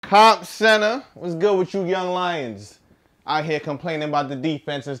Compcenter, what's good with you young lions? Out here complaining about the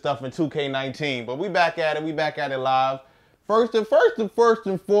defense and stuff in 2K19, but we back at it. We back at it live. First and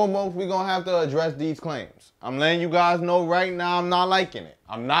foremost, we're gonna have to address these claims. I'm letting you guys know right now, I'm not liking it.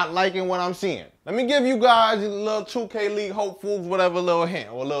 I'm not liking what I'm seeing. Let me give you guys a little 2K League hopefuls, whatever, little hint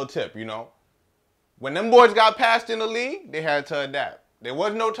or a little tip, you know. When them boys got passed in the league, they had to adapt. There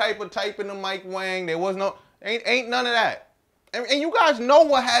was no type of typing the Mike Wang. There was no, ain't none of that. And you guys know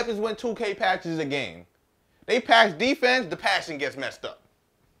what happens when 2K patches a game. They patch defense, the passing gets messed up.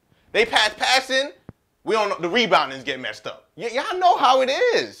 They patch passing, we don't know, the reboundings get messed up. Y'all know how it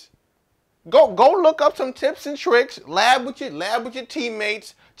is. Go look up some tips and tricks. Lab with your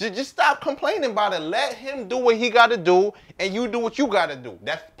teammates. Just stop complaining about it. Let him do what he got to do, and you do what you got to do.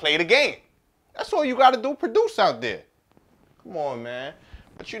 That's play the game. That's all you got to do. Produce out there. Come on, man.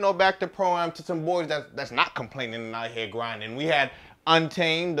 But you know, back to Pro-Am to some boys that's not complaining and out here grinding. We had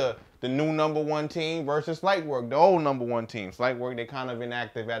Untamed, the new #1 team, versus Slightwork, the old #1 team. Slightwork, they kind of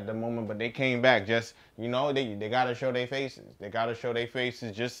inactive at the moment, but they came back. Just, you know, they got to show their faces. They got to show their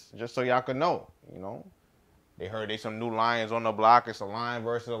faces just so y'all can know, you know. They heard they some new lions on the block. It's a lion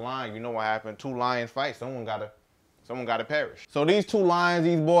versus a lion. You know what happened? Two lions fight. Someone got to perish. So these two lions,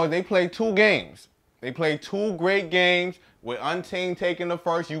 these boys, they played 2 games. They played 2 great games with Untamed taking the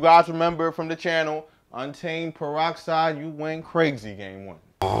first. You guys remember from the channel, Untamed Peroxide, you went crazy game 1.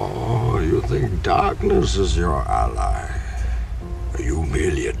 Oh, you think darkness is your ally? You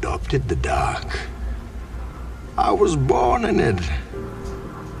merely adopted the dark. I was born in it,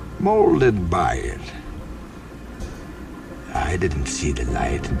 molded by it. I didn't see the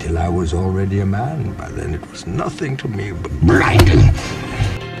light until I was already a man. By then it was nothing to me but blinding.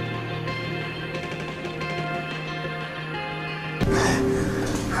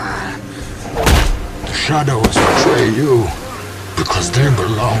 The shadows betray you because they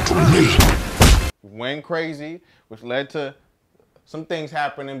belong to me. Went crazy, which led to some things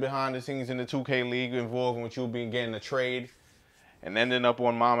happening behind the scenes in the 2K League involving with you being getting a trade and ending up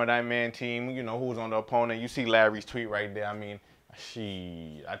on Mama That Man team. You know who's on the opponent. You see Larry's tweet right there. I mean,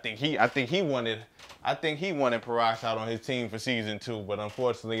 I think he wanted Peroxide on his team for season 2, but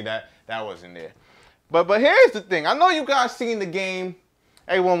unfortunately that wasn't there. But here's the thing. I know you guys seen the game,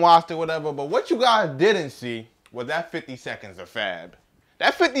 everyone watched it, whatever, but what you guys didn't see was that 50 seconds of fab.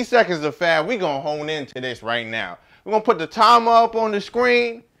 That 50 seconds of fab, we gonna hone into this right now. We're gonna put the timer up on the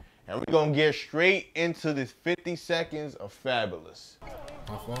screen, and we're gonna get straight into this 50 seconds of fabulous.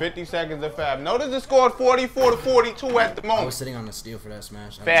 50 seconds of fab. Notice the score 44-42 at the moment. I was sitting on the steal for that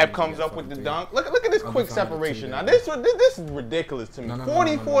smash. Fab comes up with the dunk. Look at this quick separation. Now this is ridiculous to me.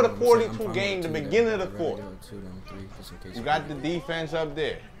 44-42 game, the beginning of the 4th. You got the defense up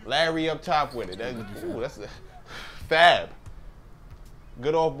there. Larry up top with it. That's a fab.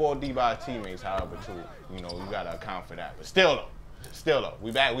 Good off-ball D by teammates, however, too. You know, you gotta account for that. But still though,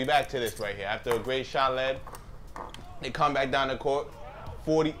 we back to this right here. After a great shot lead, they come back down the court.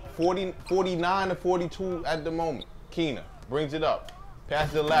 49-42 at the moment. Keena brings it up.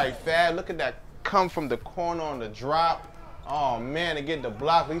 Passes to Larry. Fab, look at that. Come from the corner on the drop. Oh, man, they get the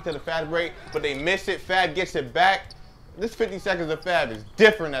block. Lead to the fast break, but they miss it. Fab gets it back. This 50 seconds of Fab is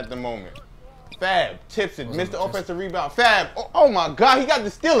different at the moment. Fab tips it. Missed the offensive rebound. Fab, oh my God, he got the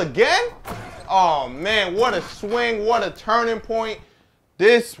steal again? Oh, man, what a swing. What a turning point.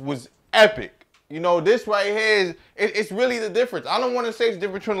 This was epic. You know, this right here it's really the difference. I don't want to say it's the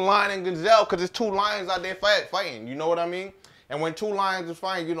difference between Lion and Gazelle because it's 2 lions out there fighting. You know what I mean? And when 2 lions is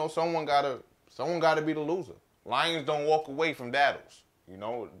fighting, you know, someone gotta be the loser. Lions don't walk away from battles. You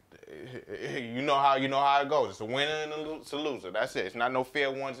know how it goes. It's a winner and a loser. That's it. It's not no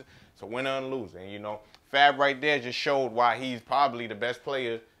fair ones. It's a winner and a loser. And you know, Fab right there just showed why he's probably the best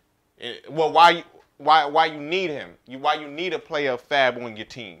player. Well, why you need him. Why you need a player of Fab on your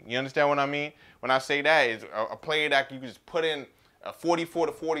team. You understand what I mean? When I say that, it's a player that you can just put in a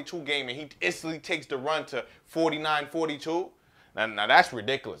 44-42 game and he instantly takes the run to 49-42. Now that's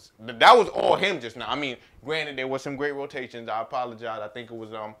ridiculous. That was all him just now. I mean, granted, there was some great rotations. I apologize. I think it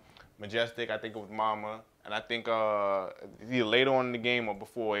was Majestic. I think it was Mama. And I think either later on in the game or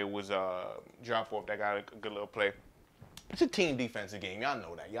before it was Drop Off that got a good little play. It's a team defensive game. Y'all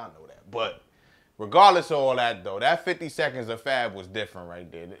know that. But regardless of all that, though, that 50 seconds of Fab was different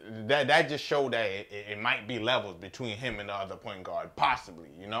right there. That just showed that it might be levels between him and the other point guard, possibly,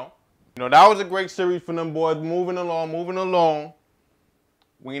 you know? You know, that was a great series for them boys, moving along.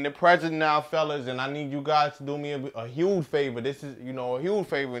 We in the present now, fellas, and I need you guys to do me a huge favor. This is, you know, a huge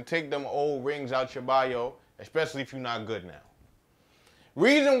favor, and take them old rings out your bio, especially if you're not good now.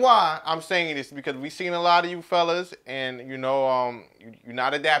 Reason why I'm saying this is because we've seen a lot of you fellas, and you know, you're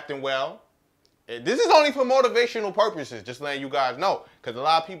not adapting well. This is only for motivational purposes, just letting you guys know. Because a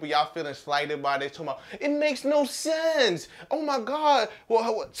lot of people, y'all feeling slighted by this. Talking about, it makes no sense. Oh my God.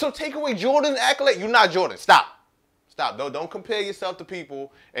 Well, so take away Jordan's accolade. You're not Jordan. Stop. Stop. Don't compare yourself to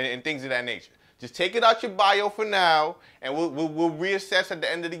people and things of that nature. Just take it out your bio for now, and we'll reassess at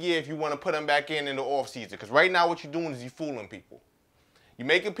the end of the year if you want to put them back in the off season. Because right now what you're doing is you're fooling people. You're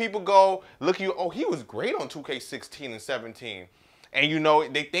making people go, look at you, oh, he was great on 2K16 and 17. And you know,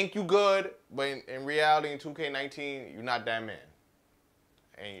 they think you good, but in reality, in 2K19, you're not that man.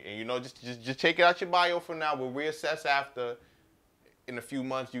 And you know, just take it out your bio for now. We'll reassess after, in a few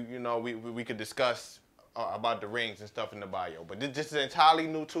months, you know, we could discuss about the rings and stuff in the bio. But this is an entirely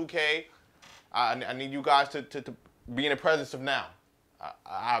new 2K. I need you guys to be in the presence of now.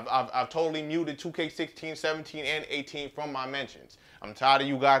 I've totally muted 2K16, 17, and 18 from my mentions. I'm tired of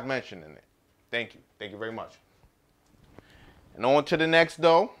you guys mentioning it. Thank you. Thank you very much. And on to the next,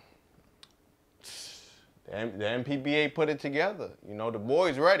 though. The MPBA put it together. You know, the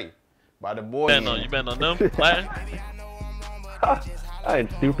boys ready. By the boys. You been on them? I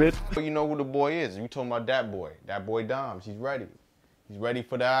ain't stupid. You know who the boy is. You talking about that boy. That boy Doms. He's ready. He's ready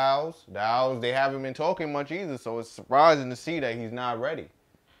for the Owls. The Owls, they haven't been talking much either, so it's surprising to see that he's not ready.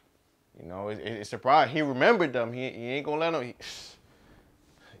 You know, it's surprising. He remembered them. He ain't gonna let them.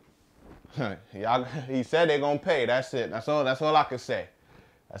 He said they're gonna pay. That's it. That's all I can say.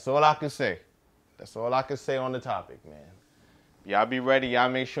 That's all I can say. That's all I can say on the topic, man. Y'all be ready. Y'all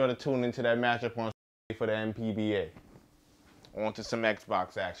make sure to tune into that matchup on for the MPBA. On to some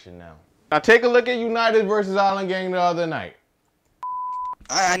Xbox action now. Now take a look at United versus Island Gang the other night.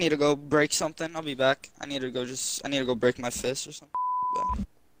 I need to go break something. I'll be back. I need to go break my fist or something.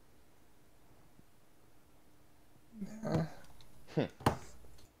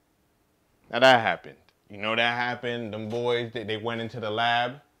 Now that happened. You know that happened. Them boys, they went into the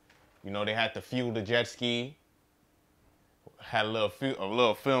lab. You know, they had to fuel the jet ski. Had a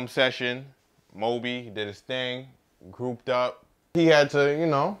little film session. Moby did his thing, grouped up. He had to, you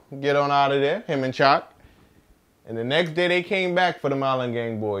know, get on out of there, him and Chalk. And the next day they came back for the Island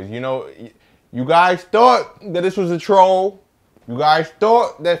Gang boys. You know, you guys thought that this was a troll. You guys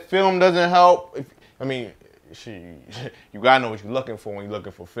thought that film doesn't help. You gotta know what you're looking for when you're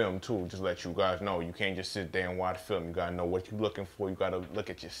looking for film too. Just let you guys know. You can't just sit there and watch film. You gotta know what you're looking for. You gotta look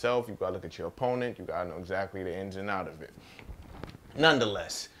at yourself. You gotta look at your opponent. You gotta know exactly the ins and out of it.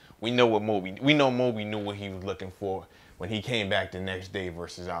 Nonetheless, we know Moby knew what he was looking for when he came back the next day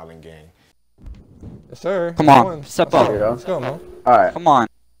versus Island Gang. Yes, sir. Come on, step up. Let's go, Mo. All right. Come on.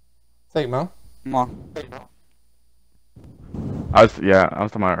 Take, Mo. Come on. I was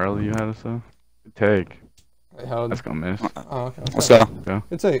talking about earlier. You had us take. Wait, how? That's gonna miss. Oh, okay. Let's go. Go.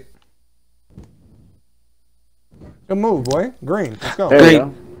 Good take. Good move, boy. Green. Let's go. There you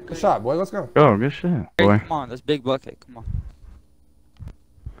go. Good shot, boy. Let's go. Go, good shit, boy. Come on, that's big bucket. Come on.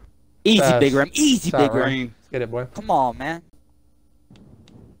 Easy, Fast. Big Ram. Easy, Shot, Big Ram. Ram. Let's get it, boy. Come on, man.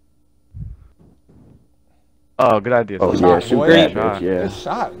 Oh, good idea. Oh, Good yeah, shot, shoot boy. that, Shot. bitch, yeah. Good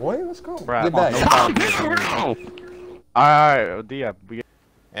shot, boy. Let's go. Bruh, Get back. Alright, D,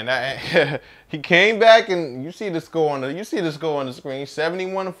 And he came back, and you see the score on the screen,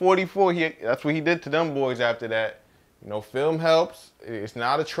 71-44. That's what he did to them boys after that. You know, film helps. It's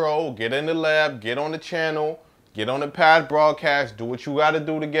not a troll. Get in the lab, get on the channel, get on the past broadcast, do what you got to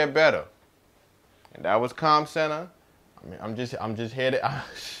do to get better. And that was Compcenter. I mean, I'm just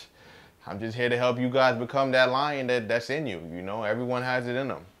here to help you guys become that lion that's in you. You know, everyone has it in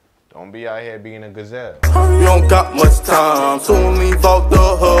them. Don't be out here being a gazelle. You don't got much time, soon leave out the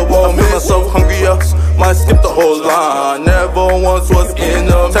hub. Won't make myself hungrier, might skip the whole line. Never once was in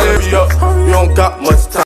a hurry up. You don't got much time.